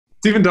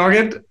Stephen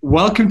Doggett,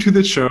 welcome to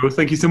the show.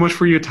 Thank you so much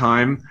for your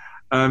time.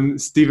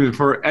 Stephen,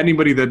 for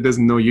anybody that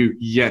doesn't know you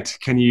yet,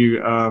 can you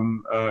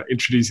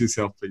introduce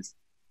yourself, please?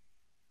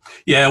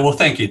 Yeah, well,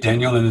 thank you,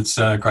 Daniel, and it's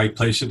a great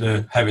pleasure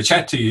to have a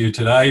chat to you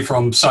today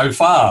from so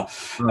far.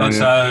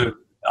 So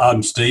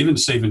I'm Stephen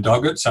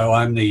Doggett, so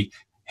I'm the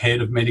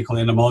Head of Medical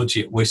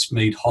Entomology at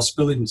Westmead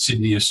Hospital in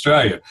Sydney,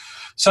 Australia.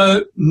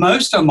 So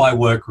most of my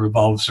work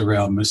revolves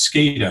around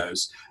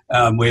mosquitoes,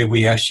 where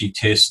we actually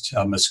test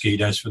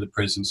mosquitoes for the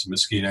presence of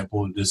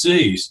mosquito-borne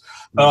disease.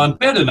 But I'm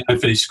better known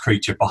for this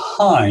creature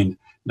behind,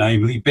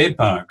 namely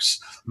bedbugs.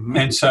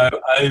 And so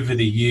over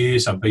the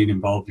years, I've been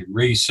involved in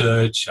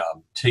research,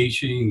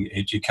 teaching,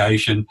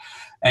 education,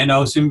 and I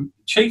was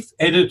chief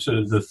editor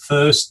of the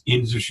first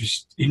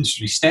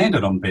industry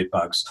standard on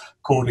bedbugs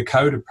called a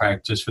Code of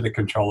Practice for the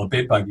Control of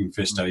Bedbug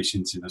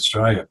Infestations in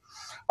Australia.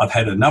 I've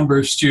had a number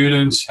of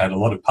students, had a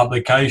lot of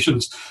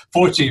publications,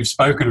 fortunately I've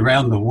spoken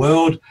around the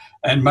world,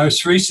 and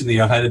most recently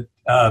I've had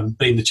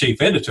been the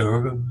chief editor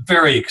of a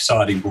very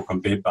exciting book on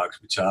bedbugs,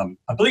 which I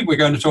believe we're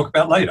going to talk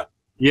about later.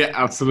 Yeah,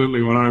 absolutely,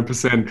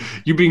 100%.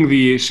 You being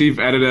the chief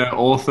editor,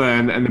 author,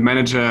 and the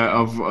manager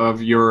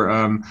of your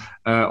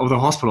of the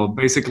hospital,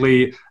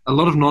 basically a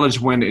lot of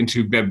knowledge went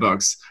into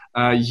bedbugs.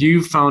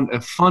 You found a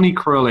funny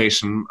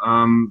correlation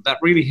that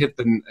really hit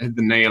the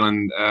nail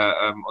on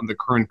the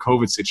current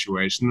COVID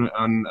situation,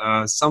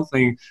 on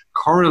something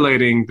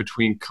correlating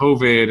between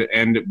COVID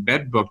and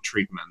bedbug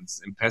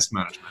treatments and pest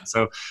management.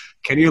 So,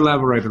 can you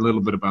elaborate a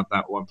little bit about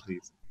that one,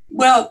 please?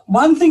 Well,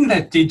 one thing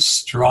that did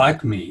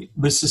strike me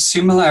was the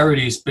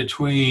similarities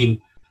between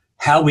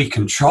how we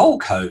control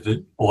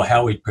COVID, or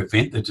how we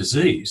prevent the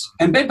disease,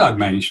 and bedbug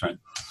management.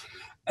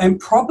 And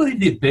probably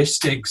the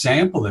best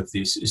example of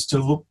this is to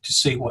look to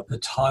see what the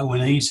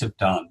Taiwanese have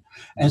done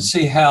and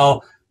see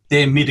how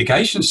their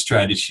mitigation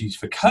strategies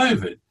for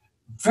COVID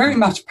very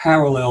much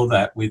parallel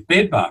that with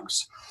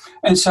bedbugs.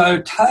 And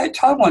so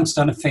Taiwan's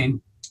done a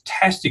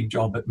fantastic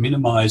job at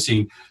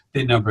minimising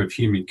their number of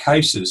human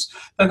cases.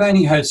 They've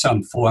only had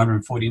some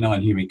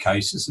 449 human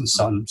cases and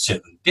some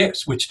 7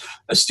 deaths, which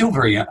are still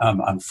very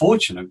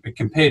unfortunate, but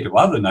compared to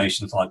other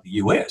nations like the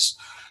US,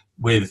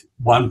 with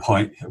what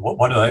are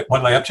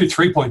they up to?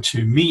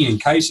 3.2 million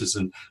cases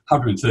and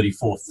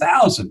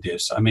 134,000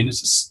 deaths. I mean,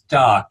 it's a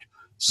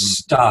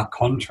stark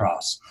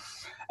contrast.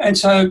 And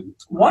so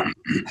what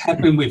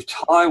happened with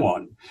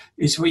Taiwan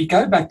is, we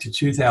go back to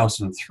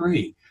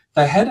 2003,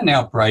 they had an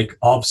outbreak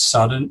of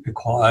sudden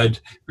acquired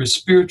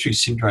respiratory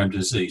syndrome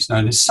disease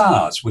known as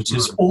SARS, which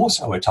is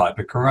also a type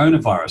of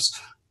coronavirus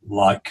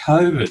like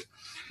COVID.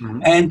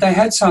 And they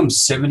had some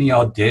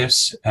 70-odd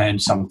deaths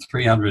and some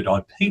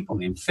 300-odd people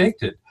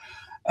infected.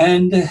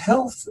 And the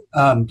health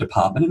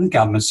department and the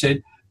government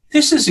said,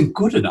 this isn't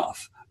good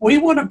enough. We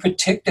want to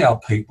protect our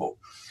people.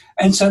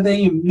 And so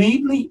they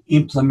immediately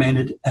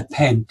implemented a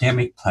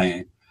pandemic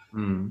plan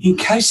in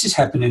case this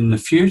happened in the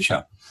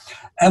future.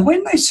 And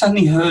when they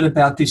suddenly heard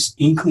about this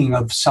inkling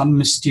of some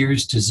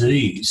mysterious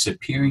disease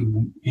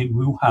appearing in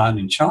Wuhan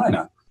in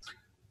China,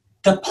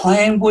 the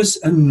plan was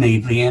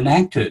immediately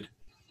enacted.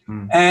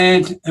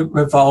 And it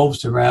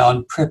revolved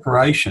around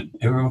preparation.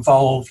 It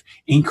involved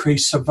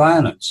increased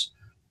surveillance,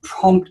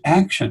 prompt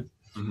action.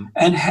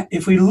 And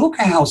if we look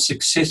at how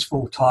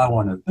successful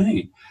Taiwan have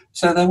been,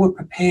 so they were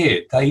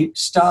prepared. They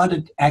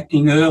started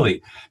acting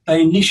early.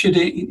 They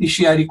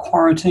initiated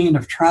quarantine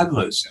of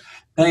travellers.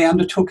 They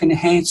undertook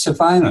enhanced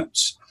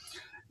surveillance.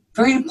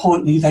 Very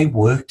importantly, they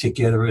worked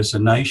together as a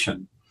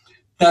nation.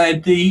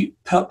 The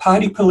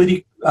party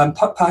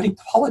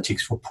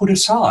politics were put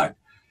aside.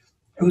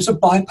 It was a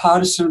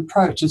bipartisan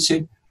approach, and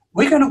said,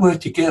 we're going to work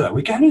together.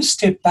 We're going to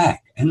step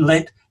back and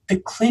let the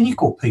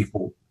clinical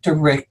people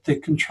direct the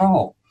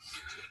control.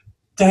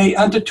 They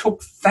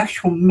undertook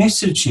factual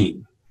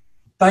messaging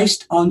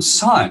based on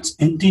science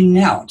and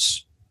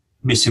denounced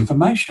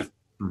misinformation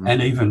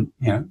and even,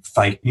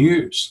 fake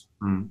news.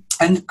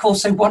 And of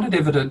course, they wanted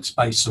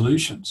evidence-based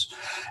solutions.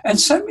 And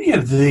so many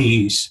of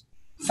these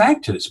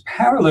factors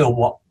parallel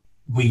what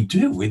we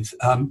do with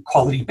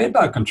quality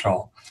bedbug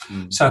control.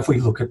 So if we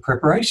look at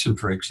preparation,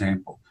 for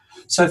example.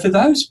 So for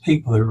those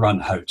people who run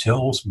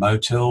hotels,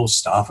 motels,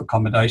 staff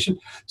accommodation,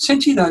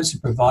 essentially those who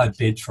provide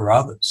beds for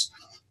others,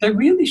 they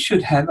really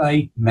should have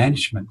a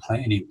management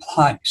plan in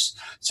place.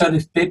 So that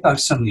if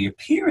bedbugs suddenly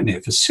appear in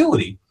their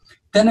facility,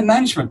 then a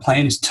management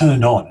plan is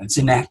turned on, it's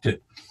enacted.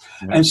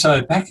 And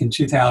so back in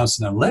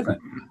 2011,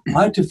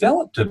 I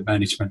developed a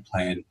management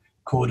plan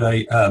called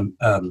I've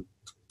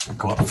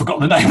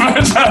forgotten the name of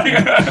it.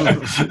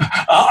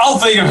 I'll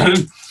think of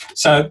it.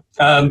 So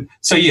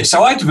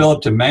I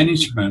developed a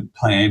management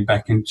plan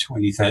back in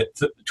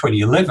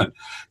 2011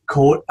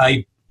 called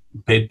a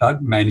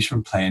bedbug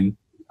management plan,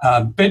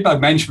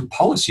 bedbug management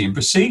policy and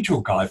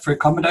procedural guide for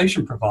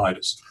accommodation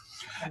providers.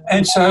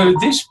 And so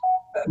this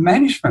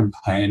management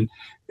plan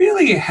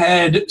really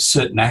had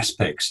certain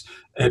aspects.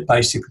 It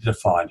basically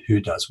defined who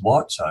does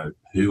what, so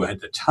who had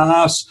the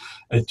tasks.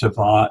 It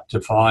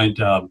defined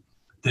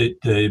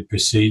the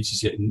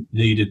procedures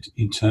needed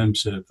in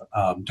terms of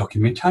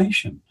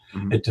documentation.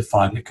 It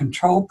defined the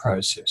control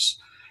process.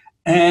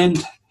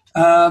 And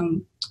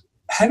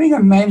having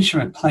a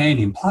management plan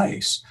in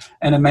place,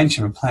 and a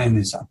management plan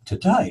is up to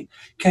date,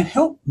 can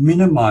help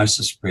minimise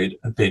the spread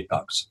of bed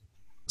bugs.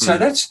 So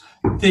that's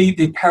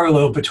the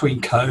parallel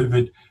between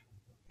COVID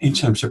in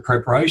terms of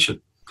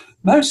preparation.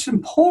 Most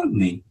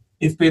importantly,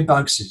 if bed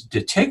bugs is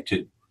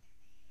detected,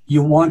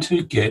 you want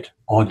to get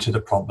onto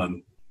the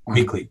problem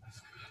quickly,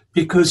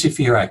 because if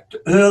you act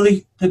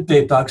early, the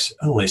bed bugs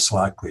are less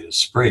likely to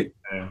spread,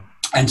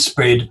 and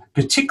spread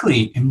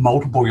particularly in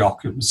multiple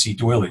occupancy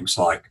dwellings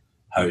like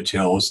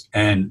hotels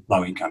and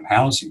low-income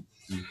housing.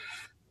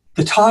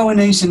 The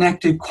Taiwanese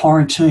enacted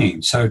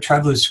quarantine, so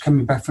travellers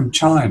coming back from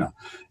China,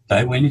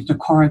 they went into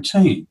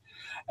quarantine.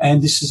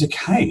 And this is a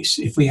case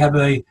if we have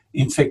a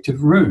infected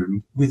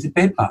room with the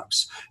bed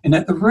bugs, and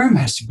that the room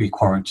has to be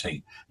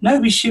quarantined.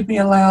 Nobody should be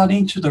allowed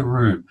into the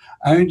room,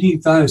 only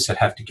those that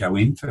have to go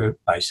in for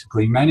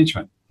basically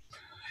management.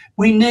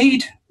 We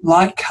need,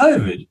 like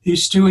COVID,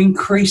 is to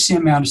increase the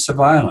amount of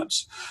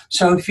surveillance.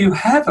 So if you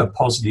have a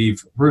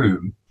positive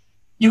room,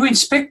 you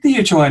inspect the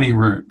adjoining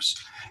rooms.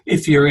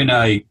 If you're in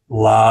a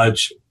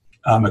large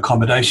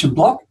accommodation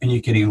block and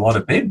you're getting a lot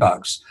of bed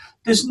bugs,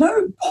 there's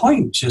no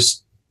point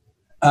just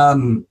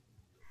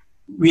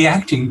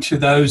reacting to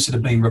those that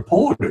have been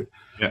reported.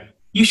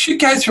 You should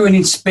go through and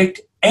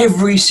inspect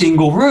every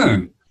single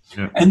room.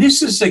 And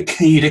this is the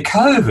key to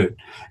COVID.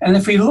 And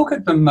if we look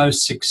at the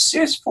most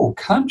successful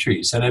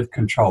countries that have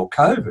controlled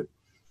COVID,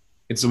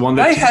 it's the one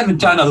that they haven't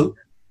done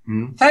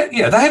they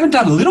haven't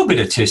done a little bit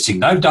of testing.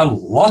 They've done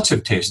lots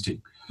of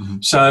testing.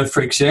 So,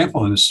 for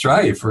example, in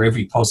Australia, for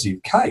every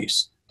positive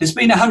case, there's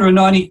been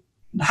 190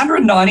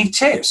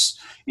 tests.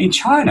 In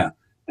China,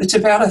 it's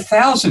about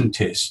 1,000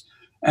 tests.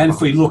 And if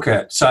we look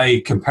at,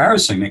 say,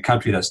 comparison, a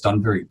country that's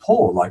done very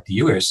poor, like the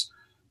US,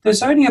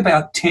 there's only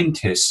about 10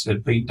 tests that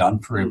have been done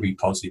for every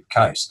positive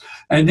case.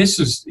 And this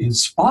is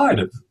inspired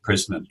of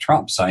President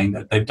Trump saying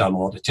that they've done a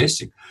lot of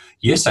testing.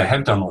 Yes, they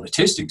have done a lot of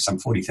testing, some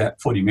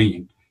 40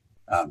 million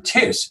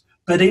tests,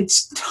 but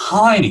it's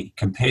tiny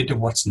compared to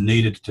what's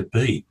needed to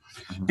be,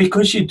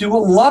 because you do a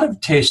lot of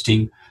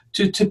testing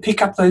to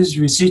pick up those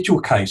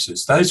residual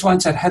cases, those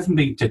ones that haven't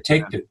been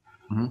detected.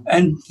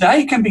 And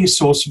they can be a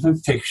source of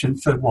infection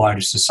for wider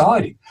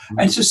society.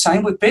 And it's the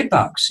same with bed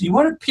bugs. You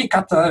want to pick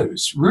up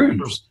those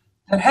rooms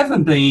that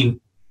haven't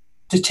been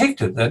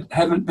detected, that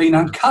haven't been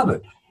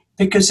uncovered,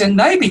 because then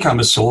they become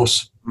a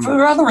source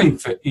for other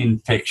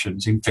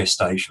infections,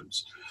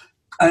 infestations.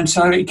 And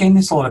so, again,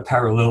 there's a lot of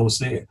parallels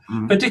there.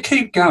 But to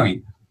keep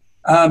going,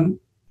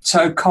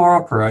 so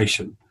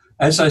cooperation,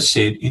 as I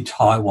said, in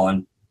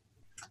Taiwan,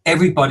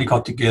 everybody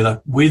got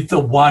together with the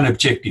one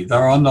objective. They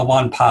were on the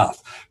one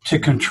path to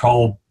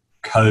control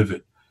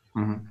COVID.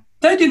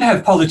 They didn't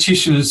have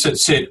politicians that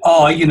said,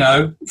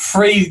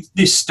 free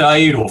this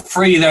state or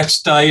free that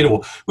state,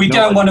 or we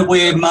don't want to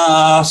wear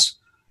masks.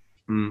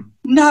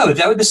 No,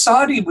 the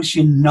society was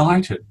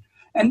united.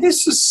 And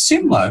this is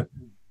similar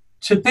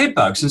to bed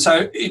bugs. And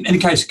so in the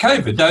case of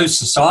COVID, those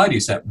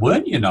societies that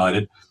weren't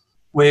united,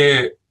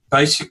 where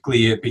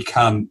basically it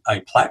become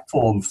a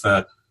platform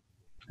for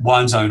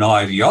one's own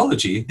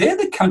ideology, they're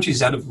the countries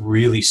that have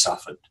really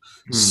suffered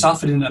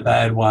in a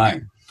bad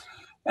way.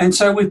 And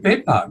so with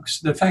bed bugs,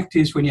 the fact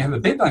is when you have a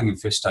bed bug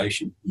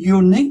infestation,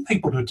 you'll need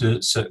people to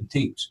do certain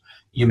things.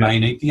 You may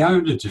need the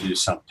owner to do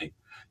something.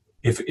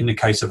 If in the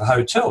case of a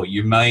hotel,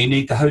 you may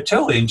need the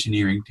hotel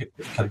engineering to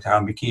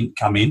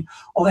come in,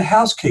 or the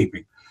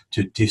housekeeping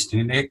to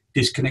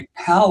disconnect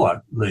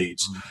power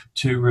leads,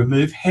 to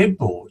remove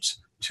headboards,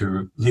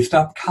 to lift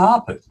up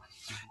carpet,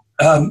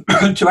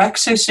 to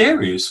access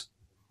areas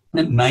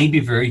that may be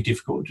very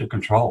difficult to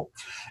control.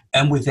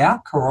 And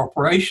without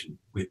cooperation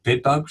with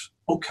bed bugs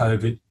or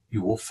COVID,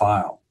 you will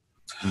fail.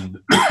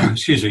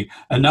 Excuse me.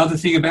 Another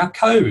thing about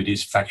COVID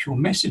is factual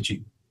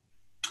messaging.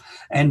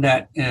 And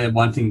that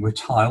one thing with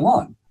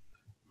Taiwan,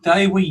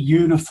 they were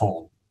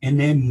uniform in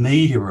their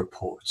media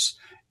reports,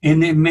 in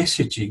their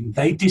messaging.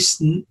 They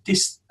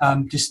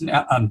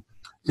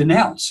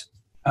denounce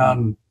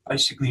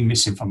basically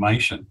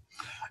misinformation.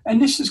 And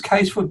this is the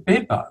case with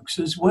bed bugs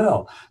as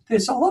well.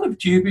 There's a lot of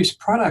dubious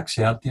products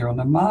out there on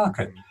the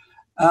market,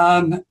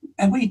 and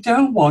we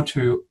don't want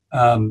to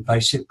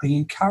basically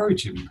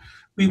encourage them.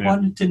 We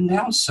want to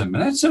denounce them,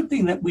 and that's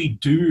something that we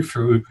do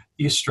through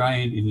the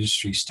Australian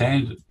industry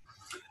standard.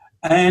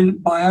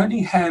 And by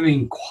only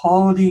having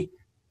quality,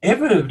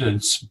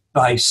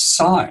 evidence-based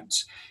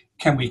science,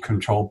 can we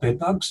control bed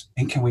bugs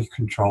and can we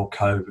control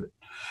COVID?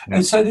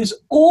 And so there's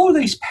all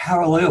these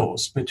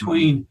parallels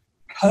between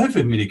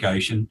COVID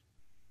mitigation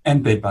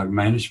and bedbug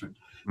management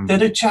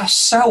that are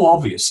just so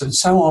obvious and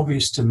so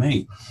obvious to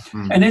me.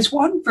 And there's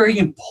one very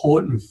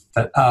important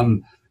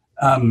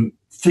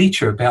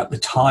feature about the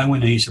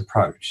Taiwanese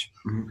approach,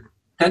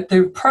 that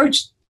the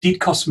approach did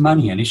cost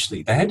money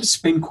initially. They had to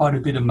spend quite a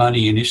bit of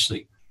money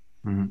initially,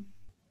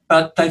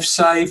 but they've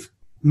saved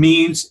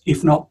millions,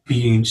 if not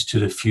billions, to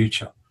the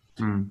future.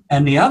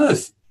 And the other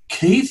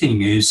key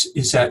thing is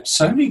that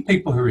so many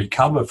people who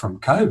recover from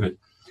COVID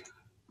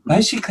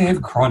basically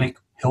have chronic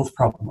health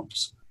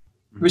problems,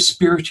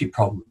 respiratory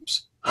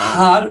problems,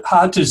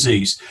 heart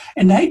disease,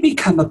 and they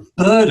become a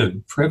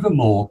burden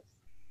forevermore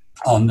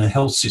on the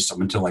health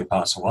system until they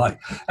pass away,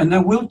 and they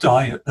will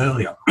die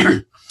earlier.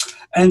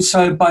 And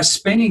so by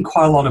spending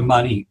quite a lot of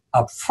money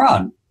up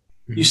front,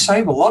 you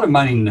save a lot of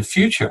money in the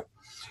future.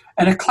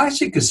 And a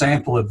classic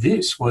example of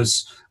this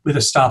was with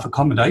a staff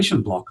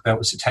accommodation block that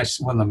was attached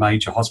to one of the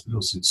major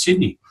hospitals in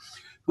Sydney,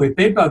 where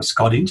bedbugs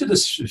got into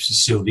this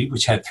facility,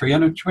 which had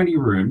 320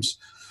 rooms.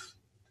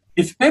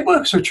 If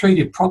bedbugs were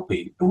treated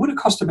properly, it would have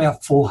cost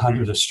about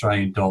 400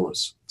 Australian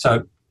dollars,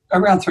 so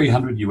around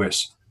 300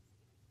 US.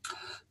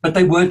 But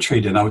they weren't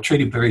treated. They were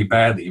treated very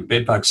badly, and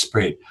bedbugs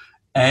spread.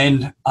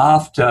 And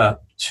after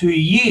 2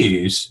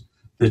 years,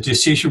 the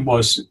decision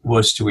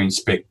was to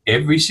inspect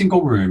every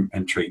single room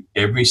and treat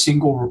every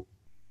single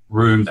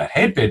room that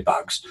had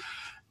bedbugs.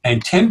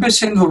 And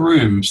 10% of the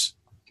rooms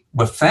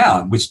were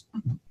found, which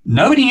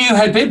nobody knew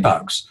had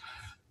bedbugs.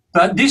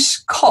 But this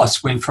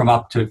cost went from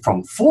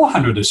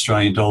 400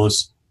 Australian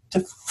dollars to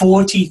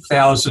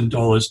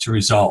 $40,000 to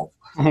resolve.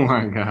 Oh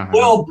my God.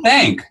 World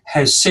Bank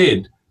has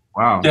said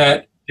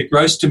that the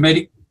gross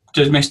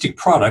domestic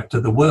product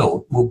of the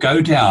world will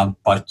go down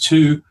by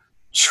 $2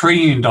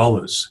 trillion.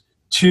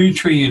 $2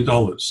 trillion.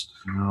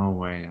 No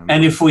way.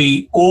 And if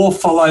we all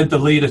followed the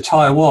lead of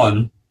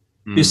Taiwan,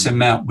 this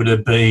amount would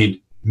have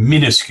been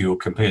minuscule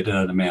compared to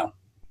that amount.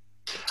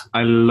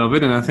 I love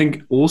it. And I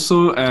think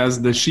also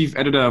as the chief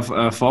editor of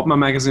FOBMA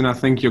magazine, I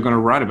think you're going to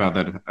write about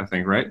that, I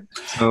think, right?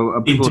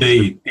 So people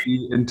Indeed.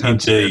 be in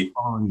touch Indeed.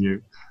 following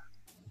you.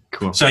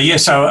 Cool. So,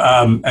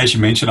 as you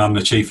mentioned, I'm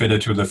the chief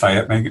editor of the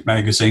Fayette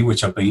magazine,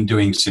 which I've been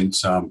doing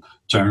since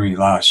January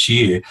last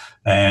year.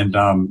 And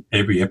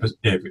every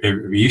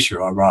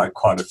issue, I write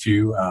quite a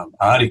few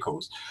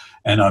articles.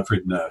 And I've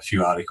written a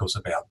few articles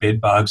about bed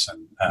bugs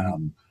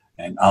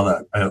and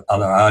other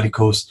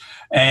articles.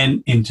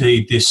 And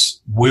indeed,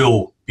 this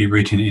will be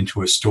written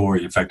into a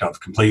story. In fact, I've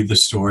completed the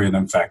story. And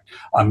in fact,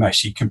 I'm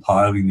actually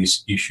compiling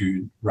this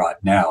issue right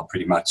now,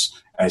 pretty much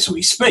as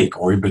we speak,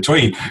 or in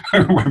between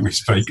when we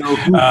speak. So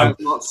who has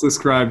not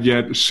subscribed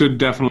yet should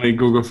definitely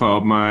Google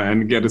FOBMA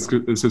and get a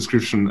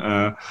subscription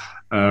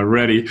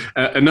ready.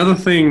 Another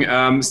thing,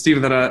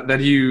 Stephen, that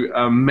you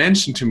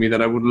mentioned to me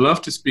that I would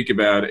love to speak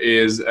about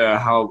is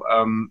how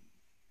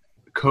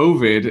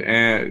COVID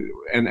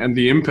and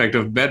the impact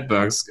of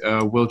bedbugs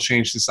will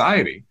change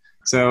society.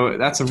 So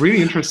that's a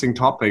really interesting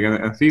topic and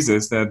a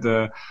thesis that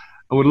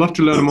I would love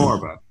to learn more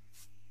about.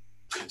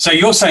 So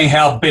you're saying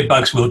how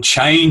bedbugs will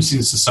change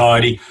in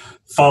society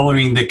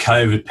following the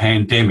COVID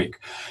pandemic.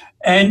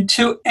 And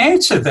to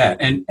answer that,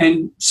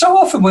 and so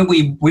often when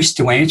we wish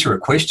to answer a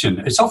question,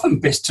 it's often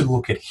best to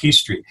look at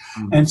history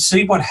and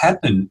see what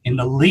happened in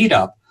the lead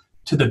up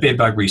to the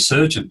bedbug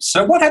resurgence.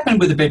 So what happened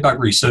with the bedbug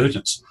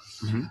resurgence?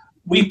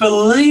 We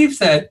believe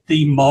that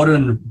the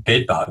modern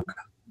bedbug,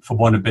 for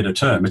want of a better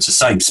term, it's the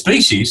same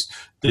species.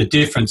 The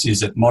difference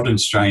is that modern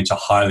strains are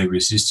highly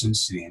resistant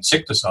to the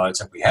insecticides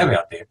that we have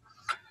out there.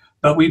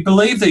 But we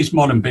believe these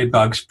modern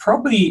bedbugs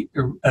probably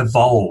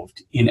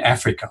evolved in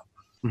Africa.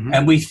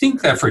 And we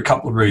think that for a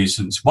couple of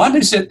reasons. One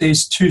is that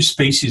there's two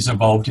species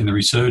involved in the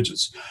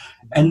resurgence.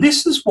 And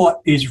this is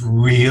what is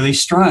really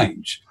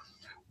strange.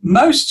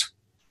 Most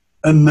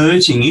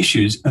emerging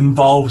issues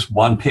involves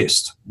one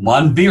pest,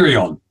 one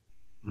virion.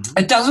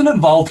 It doesn't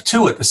involve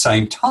two at the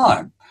same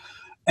time.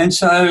 And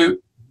so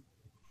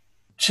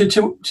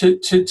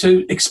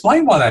to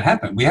explain why that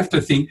happened, we have to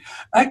think,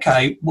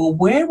 okay, well,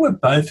 where were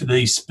both of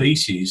these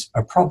species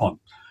a problem?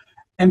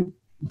 And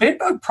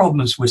bedbug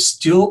problems were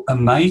still a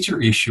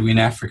major issue in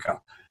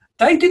Africa.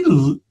 They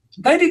didn't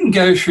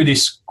go through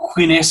this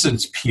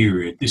quiescence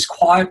period, this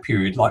quiet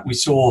period like we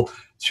saw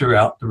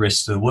throughout the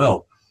rest of the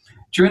world.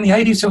 During the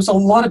 80s, there was a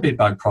lot of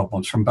bedbug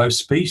problems from both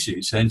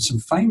species, and some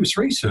famous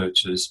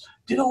researchers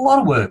did a lot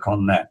of work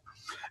on that.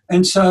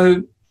 And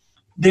so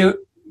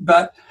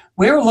but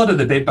where a lot of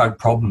the bedbug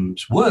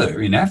problems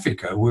were in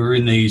Africa were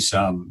in these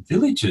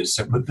villages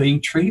that were being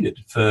treated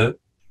for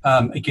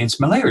against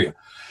malaria.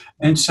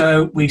 And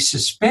so we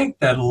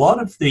suspect that a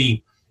lot of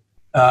the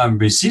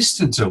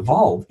resistance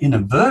evolved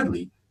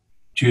inadvertently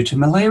due to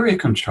malaria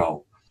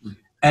control.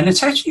 And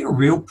it's actually a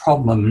real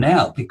problem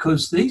now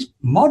because these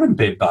modern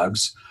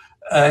bedbugs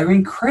are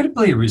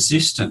incredibly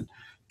resistant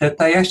that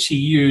they actually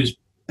use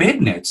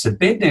bed nets. The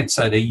bed nets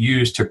that are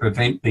used to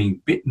prevent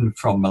being bitten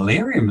from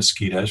malaria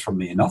mosquitoes, from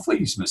the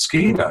Anopheles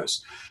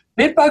mosquitoes.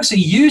 Bedbugs are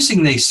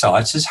using these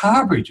sites as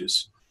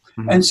harbourages.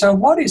 And so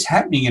what is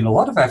happening in a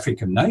lot of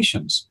African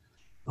nations,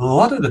 a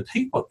lot of the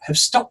people have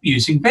stopped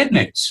using bed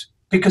nets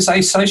because they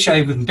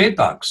associate with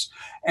bedbugs.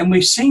 And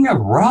we're seeing a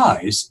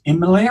rise in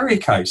malaria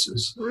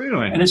cases.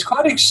 Really? And it's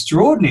quite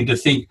extraordinary to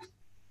think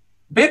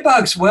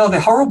bedbugs, well, they're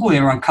horrible,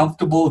 they're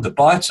uncomfortable, the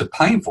bites are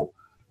painful,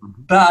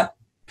 but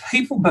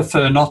people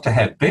prefer not to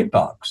have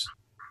bedbugs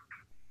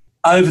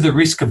over the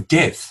risk of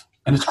death.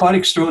 And it's quite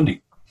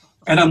extraordinary.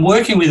 And I'm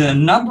working with a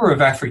number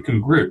of African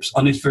groups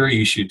on this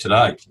very issue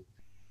today.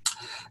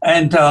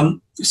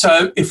 And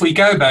so if we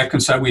go back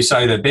and so we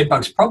say that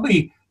bedbugs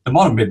probably, the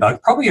modern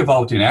bedbug probably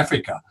evolved in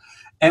Africa.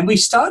 And we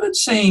started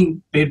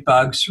seeing bed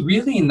bugs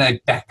really in the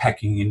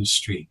backpacking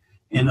industry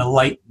in the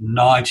late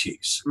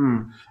 90s.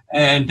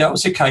 And that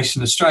was the case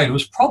in Australia. It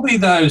was probably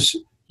those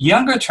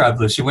younger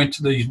travellers who went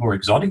to these more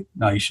exotic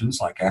nations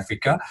like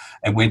Africa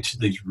and went to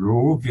these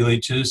rural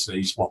villages,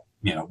 these what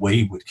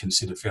we would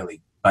consider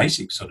fairly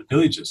basic sort of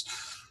villages,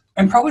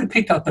 and probably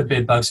picked up the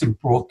bed bugs and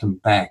brought them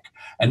back.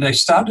 And they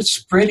started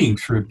spreading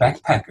through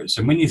backpackers.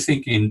 And when you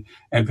think in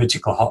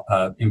particular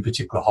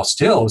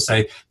hostels,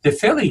 they're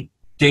fairly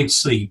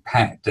densely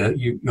packed.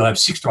 You'll have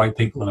 6 to 8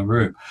 people in a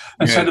room.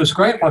 And so there was a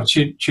great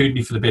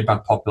opportunity for the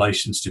bedbug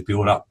populations to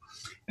build up.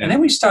 And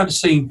then we started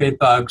seeing bed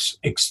bugs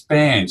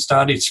expand,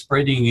 started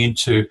spreading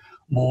into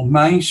more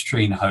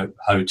mainstream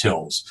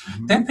hotels.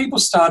 Then people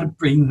started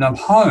bringing them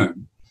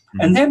home.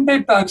 And then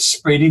bed bugs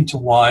spread into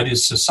wider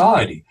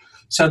society,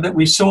 so that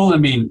we saw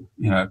them in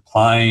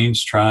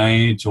planes,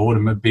 trains,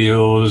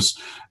 automobiles,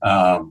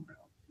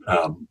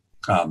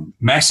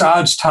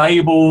 massage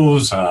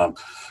tables,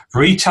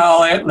 retail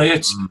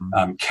outlets,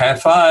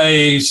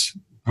 cafes,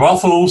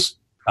 brothels.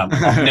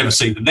 I've never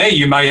seen them there.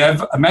 You may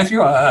have,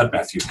 Daniel,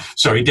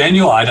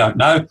 I don't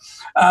know.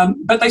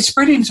 But they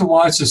spread into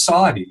wide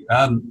society.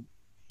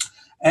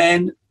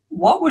 And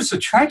what was the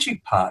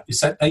tragic part is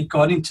that they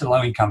got into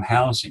low-income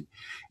housing,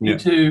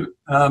 into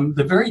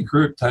the very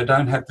group that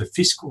don't have the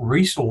fiscal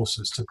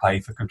resources to pay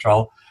for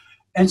control,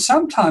 and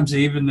sometimes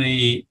even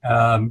the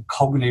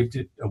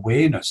cognitive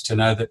awareness to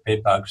know that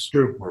bed bugs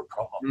were a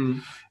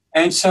problem.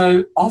 And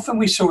so often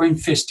we saw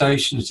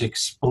infestations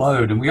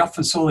explode, and we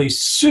often saw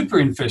these super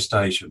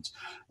infestations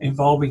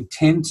involving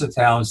tens of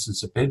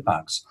thousands of bed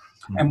bugs.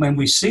 And when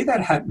we see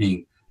that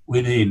happening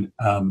within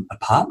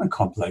apartment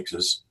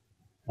complexes,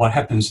 what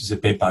happens is the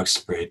bed bugs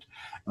spread.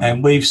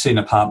 And we've seen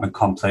apartment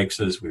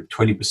complexes with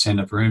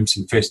 20% of rooms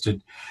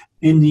infested.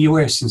 In the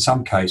US, in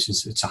some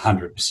cases, it's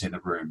 100%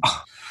 of rooms.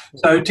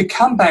 So to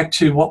come back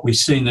to what we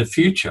see in the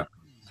future,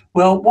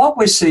 well, what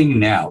we're seeing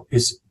now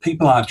is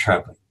people aren't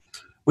travelling.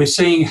 We're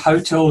seeing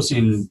hotels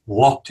in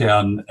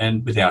lockdown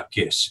and without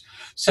guests.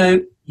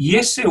 So,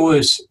 yes, there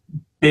was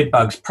bed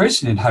bugs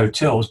present in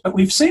hotels, but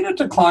we've seen a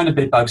decline of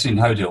bed bugs in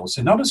hotels.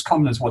 They're not as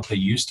common as what they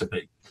used to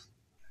be.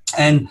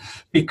 And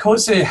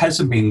because there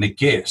hasn't been the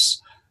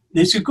guests,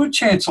 there's a good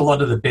chance a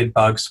lot of the bed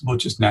bugs will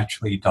just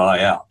naturally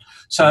die out.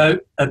 So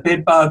a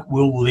bed bug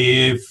will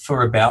live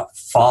for about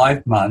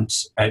 5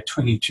 months at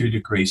 22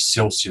 degrees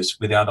Celsius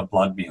without a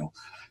blood meal.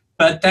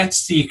 But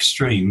that's the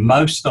extreme.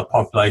 Most of the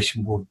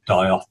population will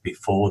die off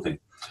before then.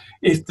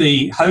 If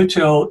the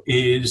hotel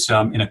is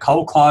in a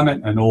cold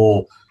climate and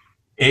all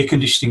air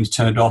conditioning is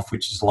turned off,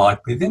 which is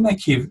likely, then they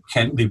can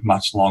live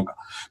much longer.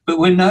 But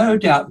we're no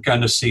doubt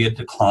going to see a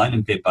decline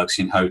in bed bugs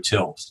in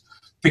hotels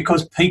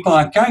because people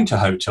aren't going to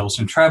hotels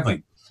and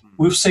travelling.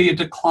 We'll see a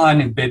decline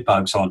in bed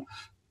bugs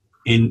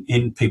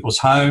in people's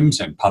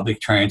homes and public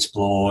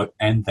transport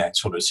and that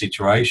sort of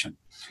situation.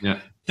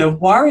 The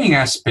worrying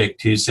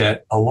aspect is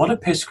that a lot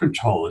of pest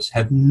controllers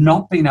have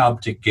not been able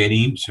to get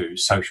into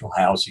social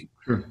housing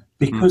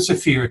because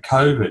of fear of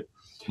COVID.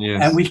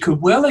 And we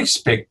could well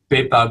expect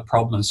bed bug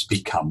problems to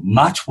become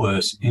much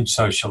worse in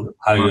social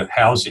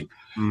housing.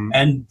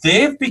 And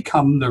they've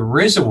become the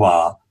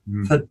reservoir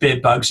for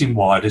bed bugs in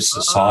wider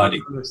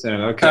society.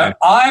 So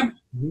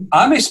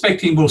I'm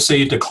expecting we'll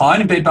see a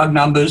decline in bed bug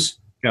numbers,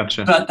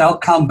 but they'll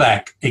come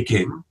back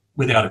again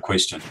without a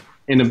question.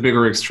 In a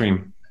bigger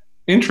extreme.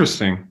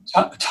 Interesting.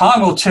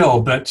 Time will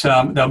tell, but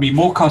they'll be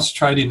more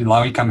concentrated in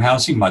low-income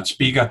housing, much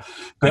bigger.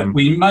 But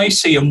we may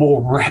see a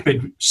more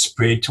rapid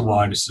spread to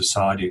wider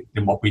society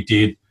than what we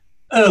did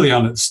early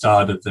on at the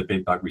start of the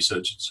bedbug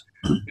resurgence.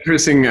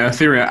 Interesting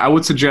theory. I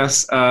would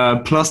suggest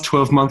plus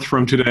 12 months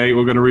from today,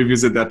 we're going to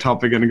revisit that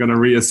topic and going to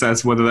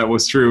reassess whether that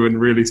was true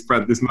and really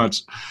spread this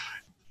much.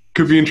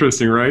 Could be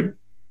interesting, right?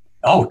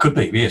 Oh, it could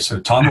be, yes. So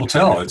time will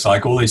tell. It's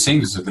like all these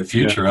things of the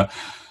future.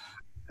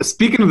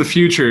 Speaking of the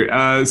future,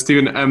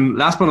 Stephen,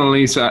 last but not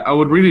least, I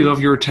would really love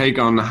your take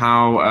on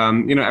how,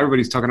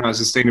 everybody's talking about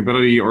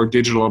sustainability or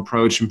digital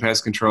approach in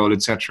pest control,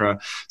 etc.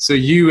 So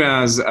you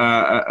as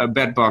a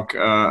bedbug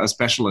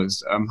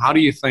specialist, how do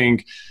you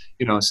think,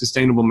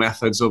 sustainable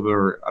methods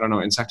over,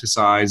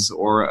 insecticides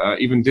or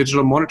even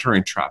digital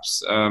monitoring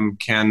traps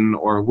can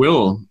or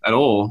will at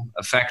all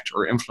affect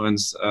or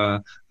influence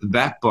the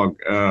bedbug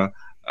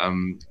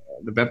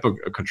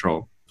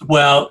control?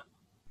 Well,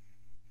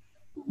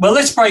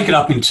 let's break it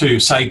up into,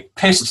 say,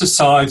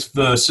 pesticides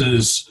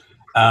versus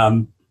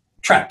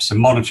traps and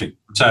monitoring.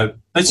 So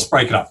let's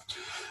break it up.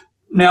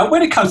 Now,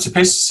 when it comes to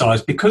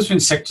pesticides, because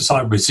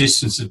insecticide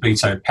resistance has been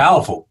so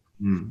powerful,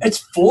 it's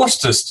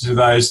forced us to do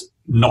those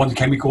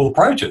non-chemical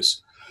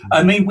approaches.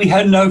 I mean, we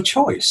had no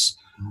choice.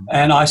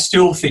 And I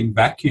still think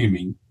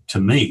vacuuming,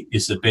 to me,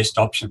 is the best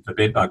option for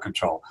bedbug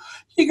control.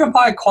 You can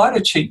buy quite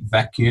a cheap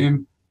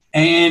vacuum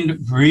and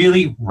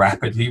really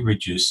rapidly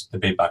reduce the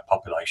bedbug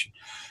population.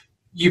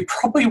 You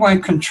probably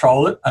won't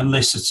control it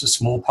unless it's a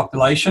small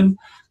population,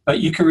 but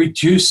you can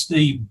reduce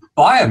the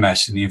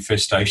biomass in the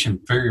infestation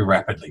very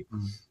rapidly.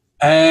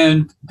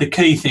 And the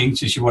key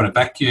things is you want to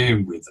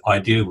vacuum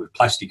ideally with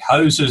plastic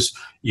hoses.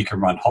 You can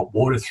run hot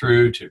water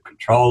through to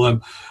control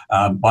them.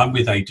 One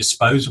with a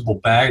disposable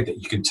bag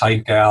that you can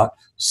take out,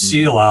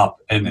 seal up,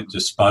 and then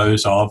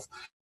dispose of.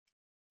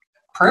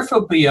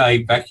 Preferably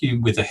a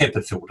vacuum with a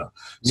HEPA filter.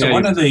 So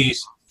one of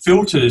these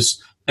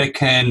filters that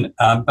can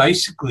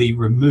basically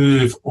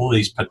remove all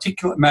these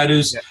particulate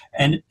matters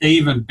and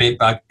even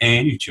bedbug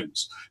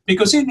antigens.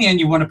 Because in the end,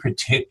 you want to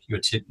protect your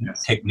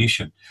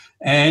technician.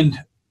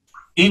 And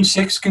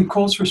insects can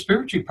cause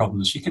respiratory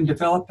problems. You can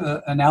develop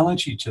an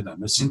allergy to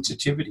them, a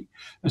sensitivity.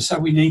 And so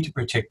we need to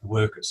protect the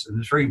workers. And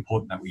it's very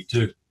important that we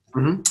do.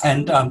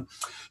 And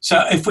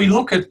so if we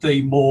look at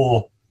the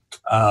more,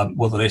 the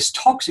less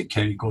toxic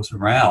chemicals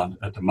around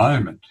at the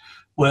moment,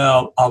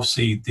 well,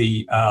 obviously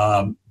the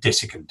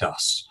desiccant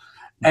dusts.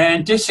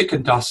 And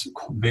desiccant dusts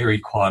vary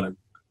quite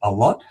a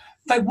lot.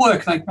 They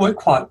work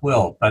quite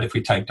well. But if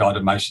we take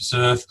diatomaceous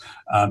earth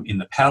in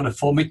the powder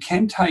form, it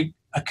can take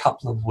a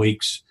couple of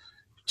weeks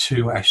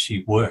to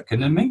actually work.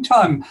 And in the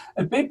meantime,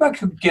 a bedbug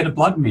could get a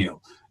blood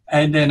meal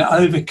and then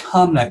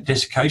overcome that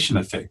desiccation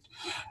effect.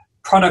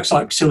 Products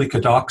like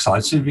silica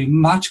dioxide seem to be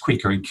much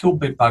quicker and kill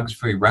bedbugs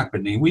very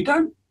rapidly. We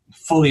don't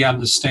fully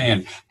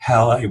understand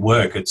how they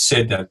work. It's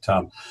said that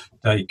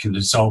they can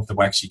dissolve the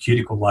waxy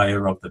cuticle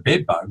layer of the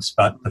bed bugs,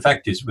 but the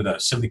fact is with a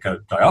silica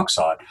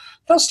dioxide,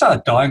 they'll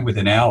start dying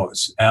within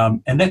hours.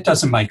 And that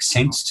doesn't make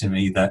sense to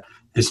me that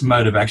this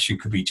mode of action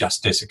could be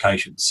just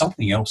desiccation.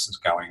 Something else is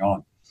going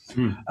on.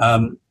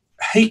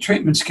 Heat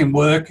treatments can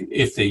work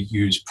if they're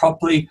used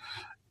properly.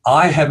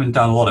 I haven't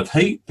done a lot of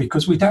heat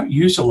because we don't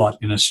use a lot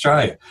in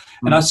Australia.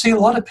 And I see a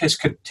lot of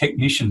pest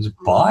technicians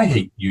buy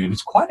heat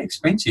units, quite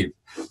expensive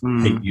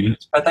heat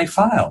units, but they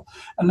fail.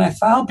 And they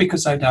fail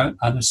because they don't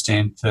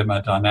understand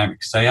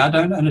thermodynamics. They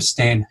don't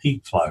understand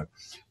heat flow.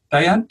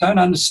 They don't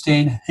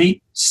understand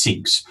heat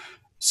sinks,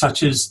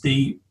 such as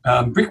the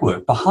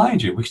brickwork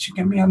behind you, which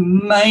can be a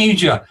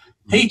major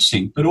heat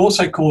sink, but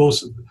also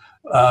cause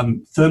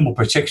thermal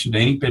protection to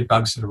any bed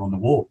bugs that are on the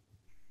wall.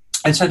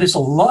 And so there's a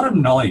lot of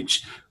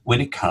knowledge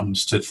when it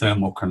comes to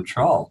thermal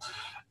control.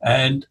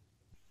 And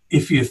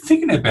if you're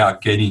thinking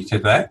about getting to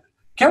that,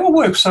 go and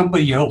work with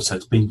somebody else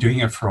that's been doing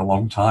it for a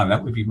long time.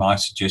 That would be my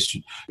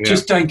suggestion.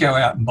 Just don't go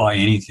out and buy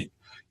anything.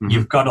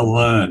 You've got to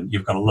learn.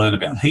 You've got to learn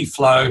about heat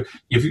flow.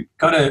 You've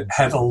got to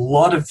have a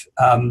lot of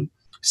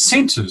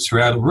sensors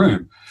throughout a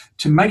room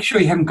to make sure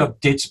you haven't got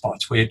dead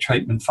spots where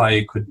treatment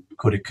failure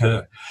could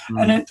occur.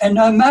 And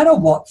no matter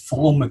what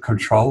form of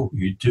control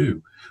you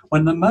do,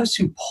 one of the most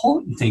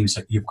important things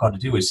that you've got to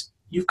do is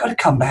you've got to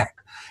come back.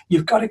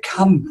 You've got to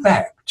come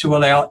back to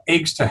allow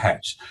eggs to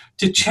hatch,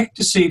 to check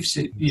to see if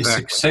you're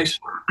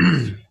successful.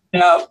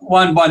 Now,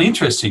 one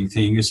interesting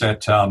thing is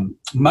that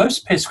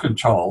most pest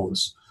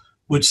controllers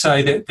would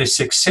say that they're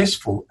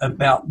successful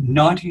about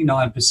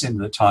 99% of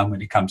the time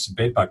when it comes to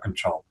bedbug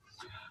control.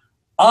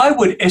 I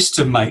would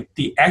estimate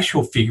the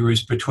actual figure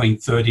is between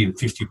 30 and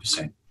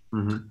 50%.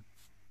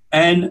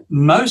 And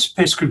most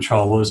pest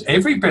controllers,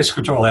 every pest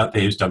controller out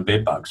there who's done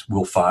bed bugs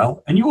will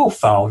fail, and you will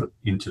fail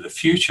into the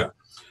future.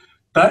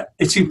 But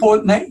it's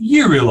important that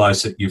you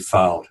realise that you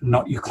failed,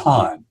 not your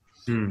client.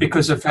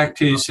 Because the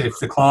fact is, if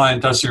the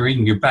client does their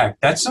in your back,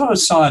 that's not a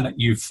sign that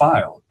you've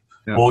failed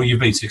or you've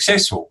been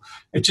successful.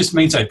 It just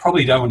means they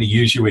probably don't want to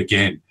use you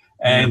again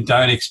and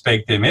don't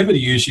expect them ever to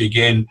use you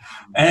again.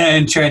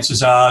 And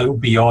chances are it'll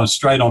be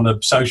straight on the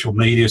social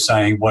media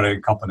saying what a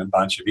incompetent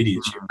bunch of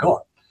idiots you've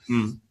got.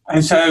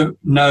 And so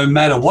no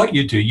matter what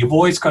you do, you've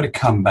always got to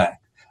come back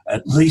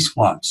at least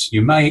once.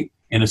 You may,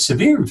 in a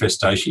severe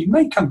infestation, you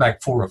may come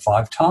back 4 or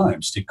 5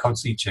 times to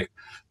constantly check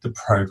the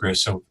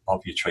progress of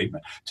your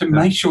treatment to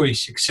make sure you're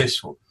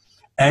successful.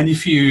 And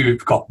if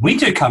you've got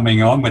winter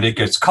coming on, when it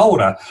gets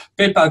colder,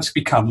 bed bugs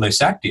become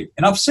less active.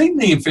 And I've seen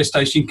the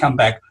infestation come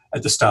back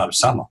at the start of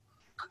summer.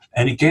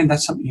 And again,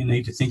 that's something you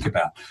need to think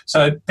about.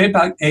 So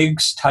bedbug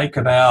eggs take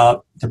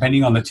about,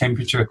 depending on the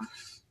temperature,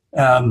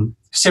 7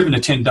 to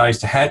 10 days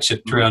to hatch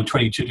at around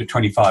 22 to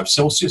 25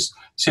 Celsius.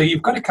 So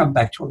you've got to come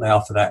back to allow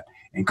for that.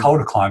 In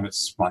colder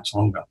climates, much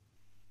longer.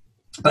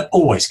 But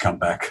always come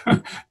back.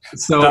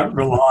 So don't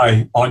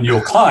rely on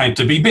your client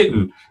to be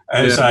bitten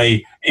as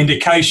a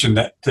indication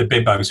that the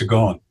bed bugs are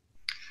gone.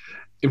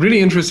 It's really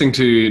interesting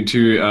to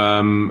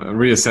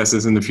reassess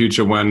this in the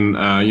future when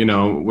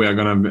we are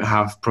going to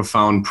have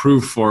profound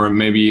proof for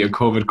maybe a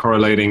COVID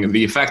correlating,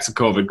 the effects of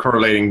COVID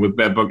correlating with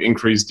bedbug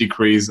increase,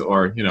 decrease,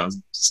 or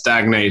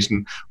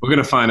stagnation. We're going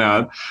to find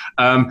out.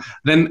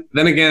 Then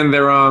again,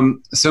 there are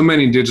so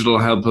many digital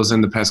helpers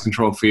in the pest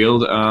control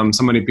field.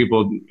 So many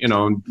people,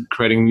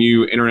 creating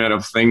new Internet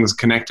of Things,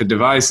 connected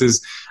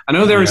devices. I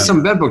know there is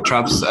some bedbug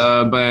traps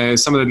by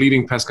some of the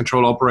leading pest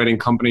control operating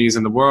companies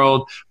in the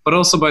world, but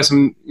also by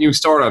some new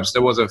startups.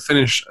 There was a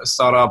Finnish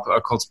startup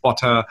called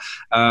Spotter,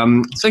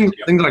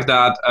 things like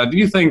that. Do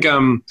you think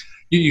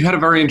you had a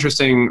very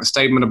interesting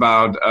statement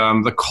about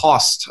the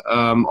cost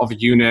of a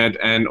unit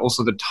and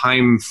also the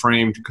time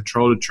frame to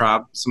control the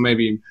trap? So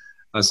maybe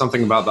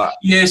something about that.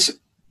 Yes,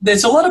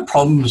 there's a lot of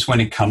problems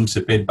when it comes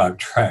to bedbug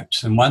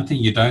traps, and one thing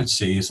you don't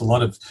see is a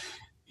lot of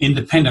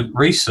independent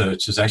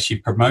research is actually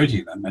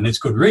promoting them, and it's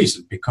good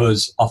reason,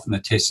 because often the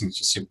testing is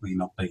just simply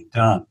not being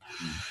done.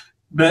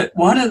 But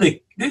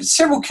there's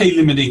several key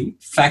limiting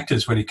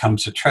factors when it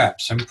comes to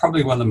traps, and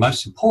probably one of the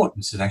most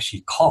important is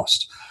actually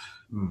cost.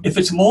 If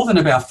it's more than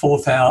about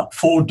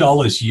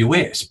 $4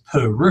 US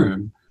per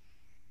room,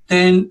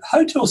 then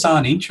hotels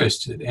aren't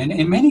interested. And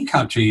in many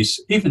countries,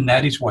 even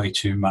that is way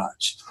too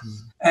much.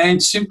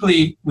 And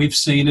simply, we've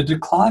seen a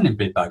decline in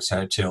bedbugs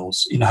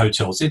in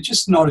hotels. They're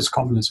just not as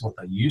common as what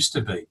they used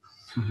to be.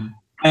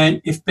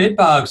 And if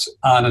bedbugs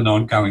aren't an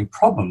ongoing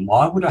problem,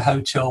 why would a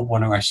hotel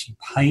want to actually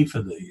pay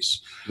for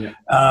these?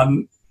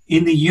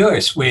 In the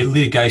US, where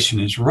litigation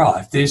is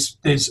rife,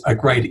 there's a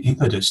great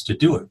impetus to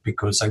do it,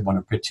 because they want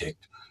to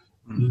protect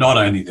not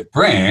only the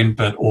brand,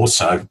 but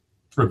also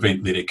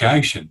prevent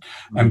litigation.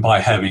 And by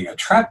having a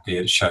trap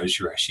there, it shows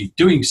you're actually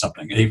doing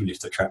something, even if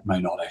the trap may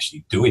not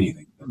actually do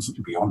anything,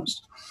 to be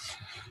honest.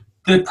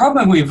 The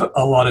problem with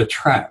a lot of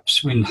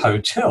traps in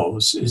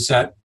hotels is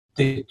that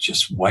they're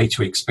just way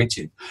too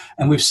expensive.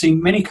 And we've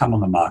seen many come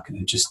on the market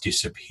and just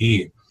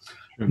disappear.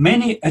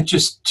 Many are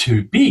just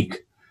too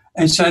big.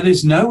 And so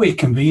there's nowhere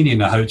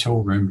convenient in a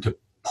hotel room to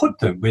put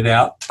them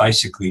without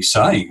basically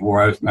saying,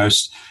 or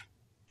almost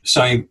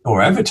saying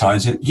or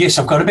advertising, yes,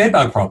 I've got a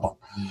bedbug problem.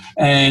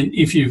 And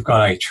if you've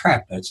got a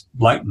trap that's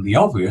blatantly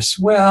obvious,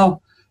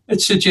 well,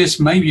 it suggests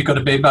maybe you've got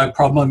a bedbug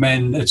problem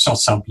and it's not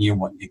something you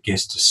want your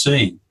guests to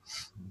see.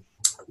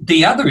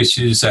 The other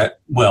issue is that,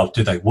 well,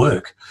 do they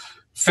work?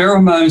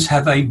 Pheromones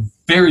have a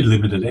very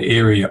limited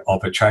area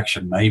of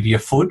attraction, maybe a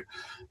foot.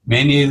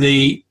 Many of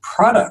the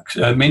products,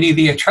 many of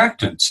the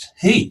attractants,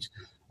 heat,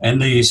 and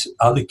these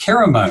are the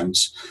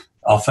pheromones.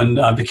 Often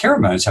the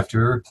pheromones have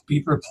to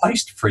be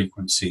replaced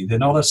frequency. They're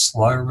not a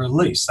slow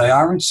release. They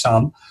are in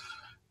some.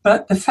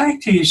 But the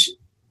fact is,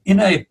 in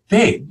a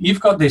bed,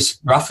 you've got this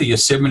roughly a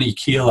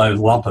 70-kilo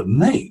lump of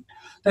meat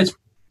that's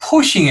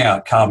pushing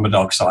out carbon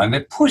dioxide, and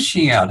they're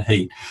pushing out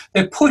heat.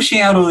 They're pushing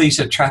out all these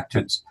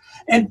attractants.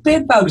 And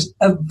bedbugs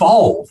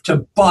evolved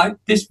to bite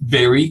this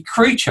very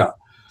creature.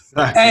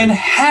 And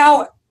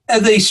how are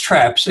these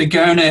traps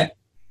going to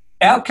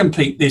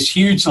outcompete this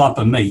huge lump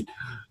of meat?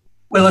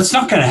 Well, it's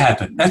not going to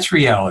happen. That's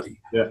reality.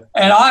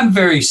 And I'm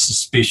very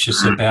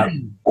suspicious about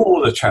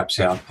all the traps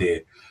out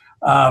there.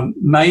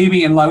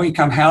 Maybe in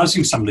low-income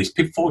housing, some of these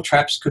pitfall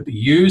traps could be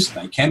used.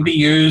 They can be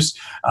used.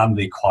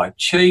 They're quite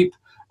cheap,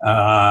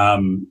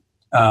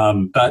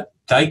 but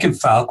they can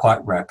fail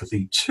quite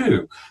rapidly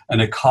too.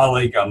 And a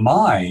colleague of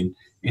mine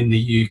in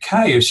the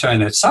UK has shown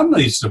that some of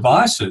these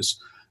devices,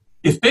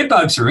 if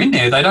bedbugs are in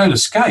there, they don't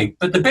escape,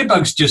 but the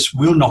bedbugs just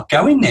will not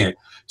go in there.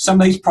 Some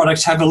of these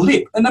products have a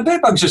lip, and the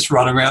bedbugs just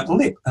run around the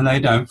lip, and they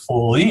don't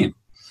fall in.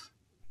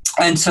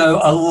 And so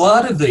a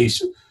lot of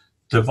these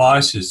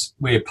devices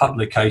where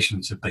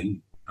publications have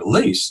been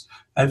released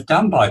have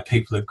done by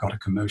people who've got a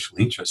commercial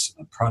interest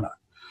in the product.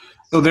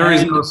 So there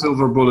is no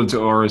silver bullet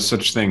or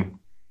such thing?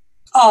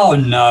 Oh,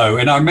 no.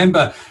 And I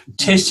remember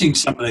testing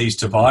some of these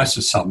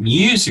devices some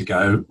years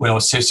ago when I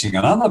was testing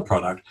another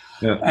product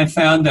and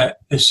found that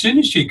as soon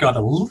as you got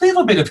a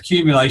little bit of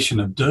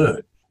accumulation of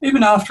dirt,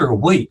 even after a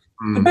week,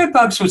 the bed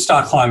bugs would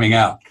start climbing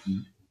out.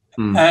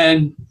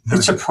 And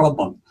it's a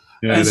problem.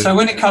 And so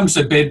when it comes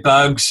to bed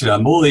bugs,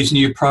 all these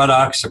new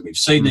products, and we've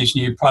seen these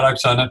new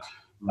products on it,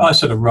 I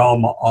sort of roll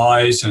my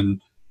eyes, and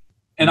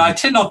I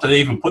tend not to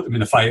even put them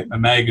in the Fayetteville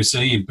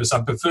magazine, because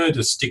I prefer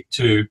to stick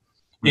to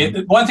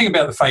one thing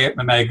about the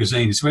Fayetteville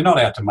magazine is we're not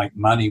out to make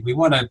money. We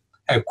want to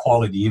have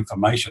quality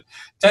information.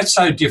 That's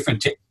so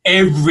different to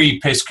every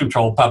pest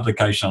control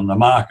publication on the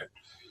market.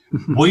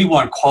 We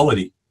want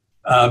quality.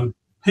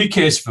 Who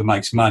cares if it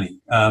makes money?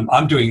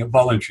 I'm doing it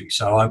voluntary,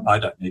 so I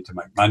don't need to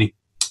make money.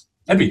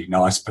 That'd be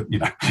nice, but, you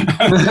know.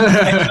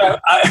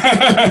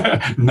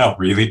 Not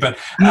really. But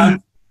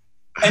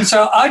and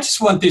so I just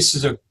want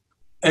this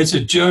as a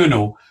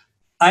journal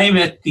aimed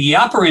at the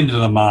upper end of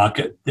the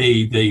market,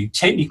 the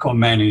technical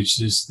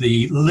managers,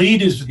 the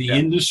leaders of the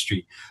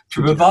industry,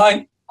 to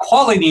provide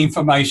quality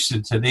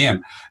information to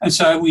them. And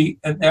so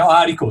our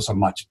articles are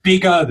much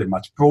bigger, they're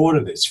much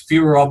broader, there's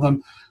fewer of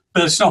them,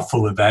 but it's not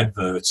full of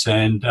adverts.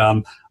 And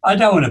I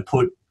don't want to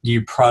put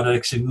new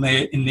products in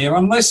there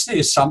unless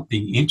there's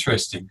something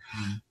interesting.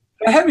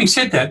 But having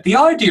said that, the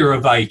idea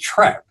of a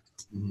trap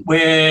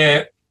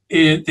where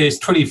there's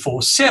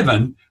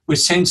 24/7, which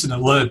sends an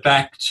alert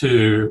back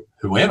to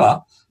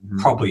whoever,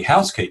 probably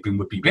housekeeping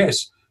would be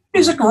best,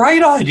 is a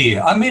great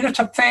idea. I mean, it's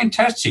a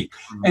fantastic.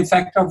 In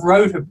fact, I've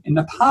wrote in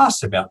the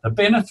past about the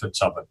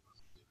benefits of it.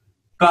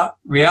 But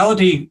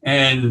reality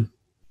and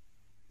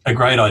a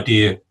great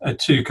idea are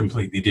two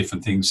completely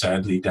different things,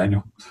 sadly,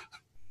 Daniel.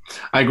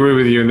 I agree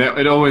with you. And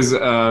it always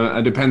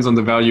depends on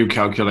the value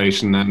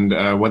calculation,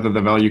 and whether the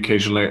value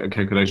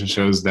calculation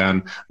shows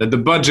then that the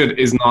budget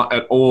is not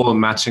at all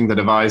matching the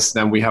device.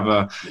 Then we have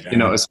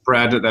a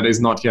spread that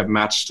is not yet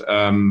matched.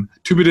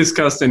 To be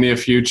discussed in the near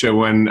future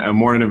when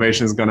more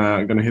innovation is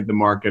gonna hit the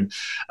market.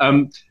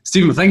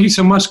 Stephen, thank you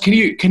so much. Can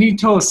you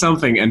tell us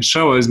something and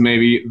show us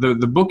maybe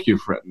the book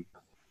you've written?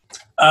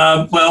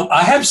 Well,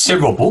 I have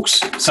several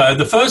books. So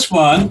the first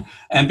one,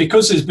 and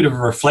because there's a bit of a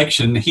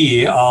reflection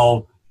here,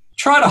 I'll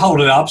try to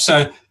hold it up.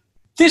 So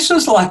this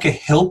was like a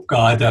help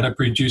guide that I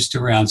produced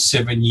around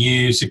 7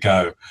 years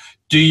ago.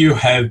 Do you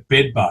have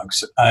bed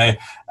bugs?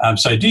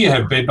 So do you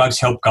have bed bugs?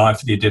 Help guide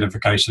for the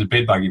identification of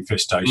bed bug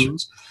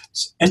infestations.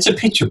 It's a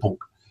picture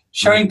book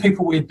showing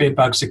people where bed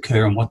bugs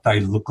occur and what they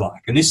look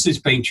like. And this has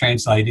been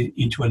translated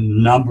into a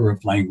number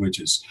of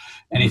languages.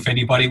 And if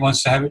anybody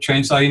wants to have it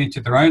translated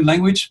into their own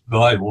language,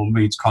 by all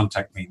means,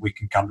 contact me. We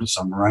can come to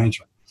some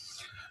arrangement.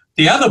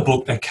 The other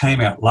book that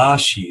came out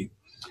last year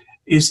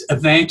is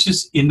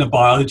Advances in the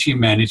Biology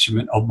and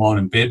Management of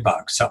Modern Bed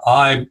Bugs. So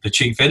I'm the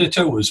chief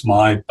editor, was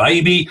my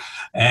baby,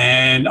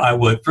 and I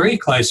worked very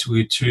closely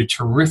with two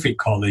terrific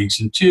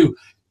colleagues and two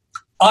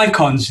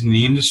icons in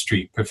the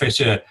industry,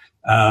 Professor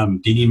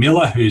Dinny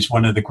Miller, who's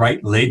one of the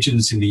great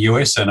legends in the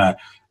US and a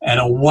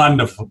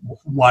wonderful,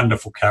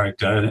 wonderful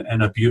character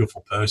and a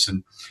beautiful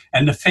person,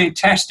 and the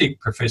fantastic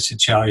Professor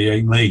Chow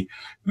Yang Lee,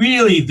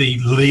 really the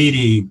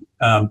leading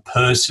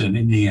person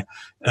in the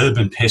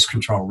urban pest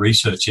control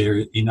research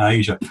area in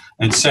Asia.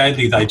 And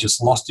sadly, they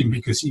just lost him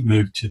because he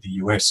moved to the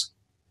US.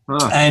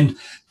 And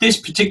this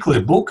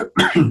particular book,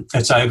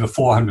 it's over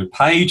 400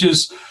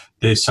 pages.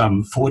 There's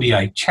some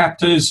 48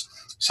 chapters,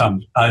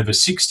 some over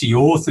 60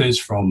 authors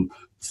from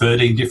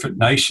 13 different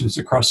nations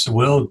across the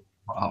world.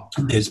 Wow.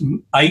 There's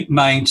 8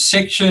 main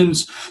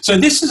sections. So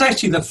this is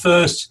actually the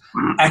first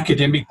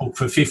academic book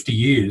for 50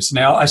 years.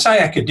 Now, I say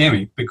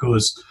academic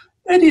because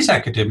it is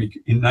academic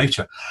in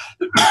nature,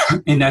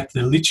 in that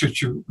the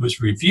literature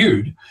was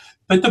reviewed,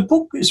 but the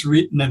book is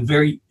written in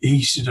very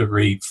easy to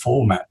read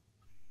format.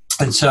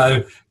 And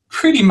so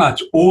pretty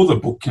much all the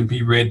book can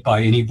be read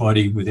by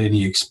anybody with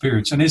any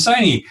experience. And there's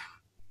only,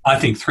 I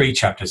think, 3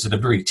 chapters that are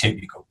very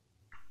technical.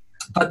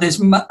 But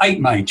there's 8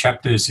 main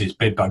chapters. There's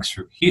bed bugs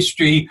through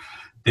history.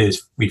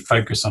 We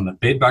focus on the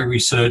bed bug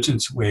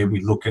resurgence, where we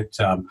look at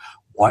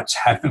what's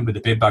happened with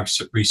the bed bug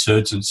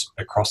resurgence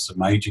across the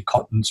major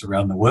continents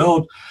around the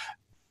world.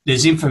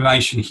 There's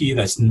information here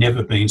that's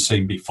never been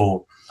seen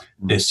before.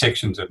 There's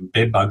sections of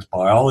bed bugs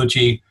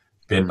biology,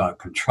 bed bug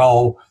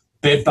control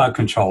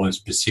in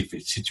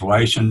specific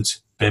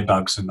situations, bed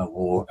bugs in the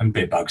law, and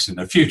bed bugs in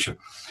the future.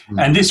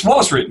 And this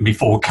was written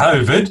before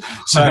COVID,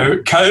 so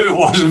COVID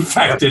wasn't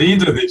factored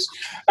into this.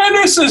 And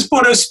this has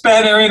put a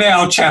spanner in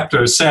our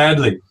chapter,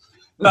 sadly.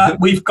 But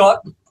we've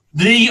got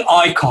the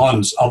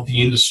icons of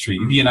the industry,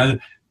 you know,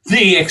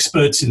 the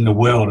experts in the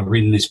world are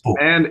in this book.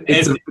 And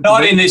it's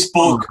not in this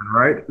book,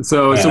 right?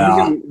 So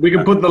we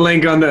can put the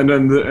link in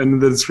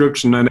the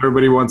description, and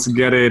everybody wants to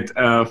get it.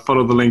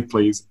 Follow the link,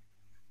 please.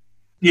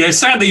 Yeah,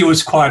 sadly it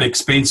was quite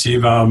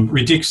expensive,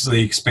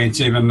 ridiculously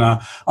expensive, and I'm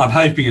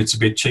hoping it's a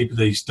bit cheaper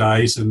these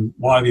days, and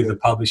widely the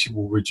publisher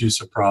will reduce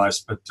the price.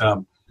 But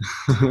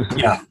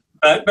yeah,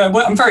 but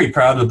I'm very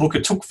proud of the book.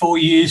 It took 4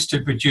 years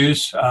to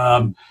produce.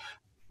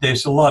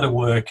 There's a lot of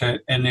work,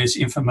 and there's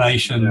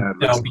information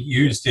that'll be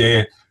used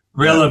there,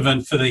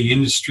 relevant for the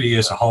industry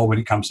as a whole when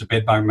it comes to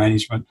bedbug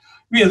management,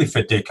 really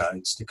for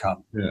decades to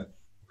come. Yeah.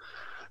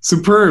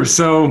 Superb.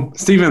 So,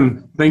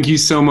 Stephen, thank you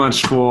so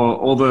much for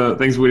all the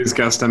things we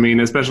discussed. I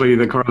mean, especially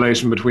the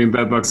correlation between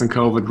bedbugs and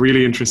COVID.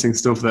 Really interesting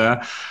stuff there.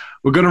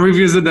 We're going to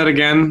revisit that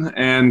again,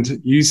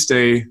 and you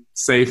stay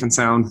safe and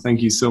sound.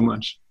 Thank you so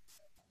much.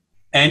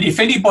 And if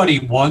anybody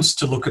wants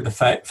to look at the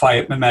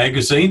Fayettman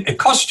magazine, it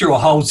costs you a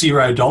whole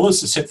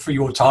 $0 except for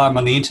your time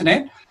on the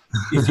internet.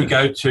 If you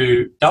go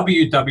to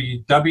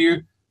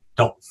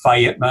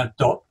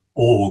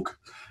www.fayettman.org.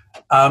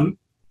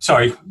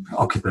 Sorry,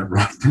 I'll get that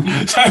right.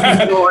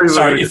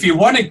 Sorry, if you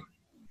want to,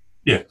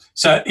 yeah.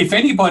 So if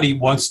anybody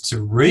wants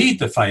to read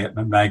the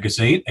Fayettman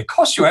magazine, it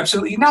costs you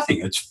absolutely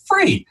nothing. It's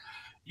free.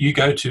 You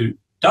go to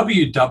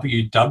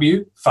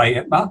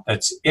www.fayettman,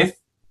 that's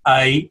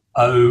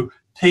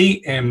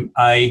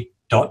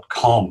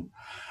FAOPMA.com.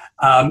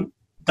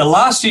 The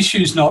last issue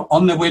is not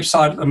on the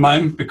website at the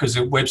moment because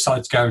the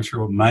website's going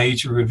through a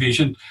major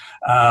revision.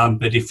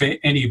 But if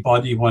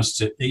anybody wants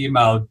to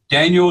email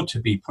Daniel to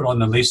be put on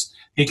the list,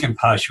 he can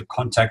pass your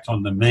contact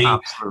on to me.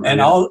 Absolutely.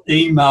 And I'll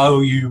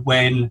email you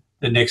when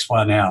the next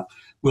one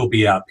will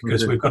be out,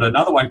 because we've got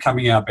another one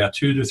coming out about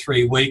 2 to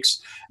 3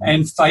 weeks.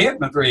 And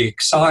Fayettman, very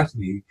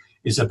excitingly,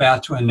 is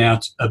about to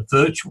announce a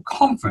virtual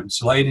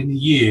conference late in the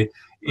year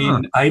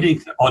on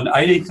 18th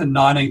and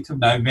 19th of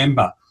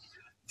November,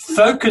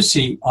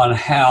 focusing on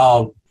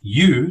how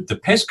you, the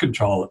pest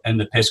controller and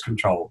the pest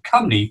control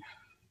company,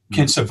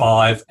 can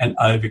survive and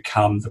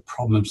overcome the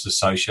problems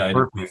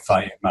associated with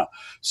Fayettman.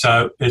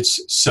 So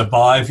it's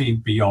surviving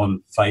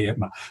beyond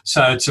Fayettman.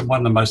 So it's one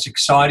of the most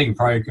exciting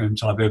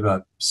programs I've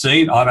ever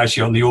seen. I'm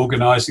actually on the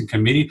organising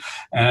committee,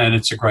 and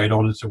it's a great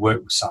honour to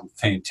work with some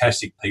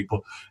fantastic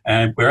people.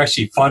 And we're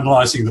actually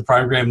finalising the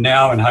program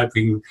now and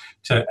hoping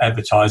to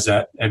advertise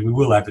that, and we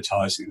will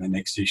advertise it in the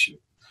next issue.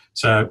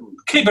 So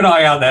keep an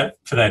eye out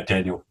for that,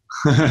 Daniel.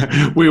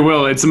 We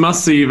will. It's a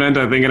must-see event,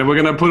 I think, and we're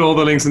going to put all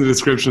the links in the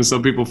description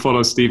so people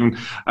follow Stephen,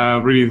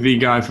 really the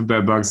guy for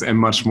bed bugs and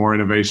much more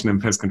innovation in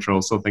pest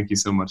control. So thank you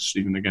so much,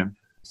 Stephen, again.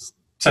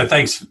 So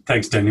thanks,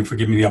 Daniel, for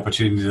giving me the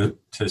opportunity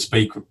to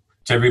speak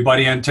to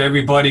everybody. And to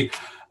everybody,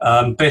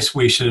 best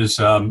wishes.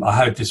 I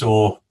hope this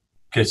all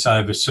gets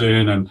over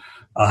soon, and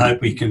I hope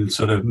we can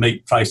sort of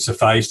meet face to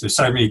face. There's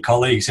so many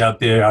colleagues out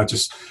there. I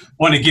just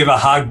want to give a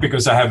hug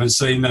because I haven't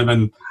seen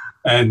them,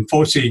 and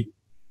fortunately,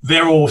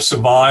 they're all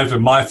survived,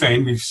 and my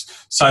family's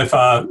so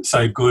far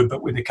so good.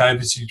 But with the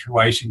COVID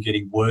situation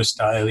getting worse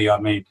daily, I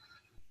mean,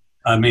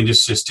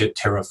 it's just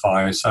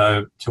terrifying.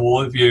 So to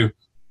all of you,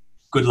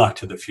 good luck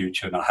to the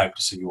future, and I hope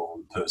to see you all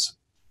in person.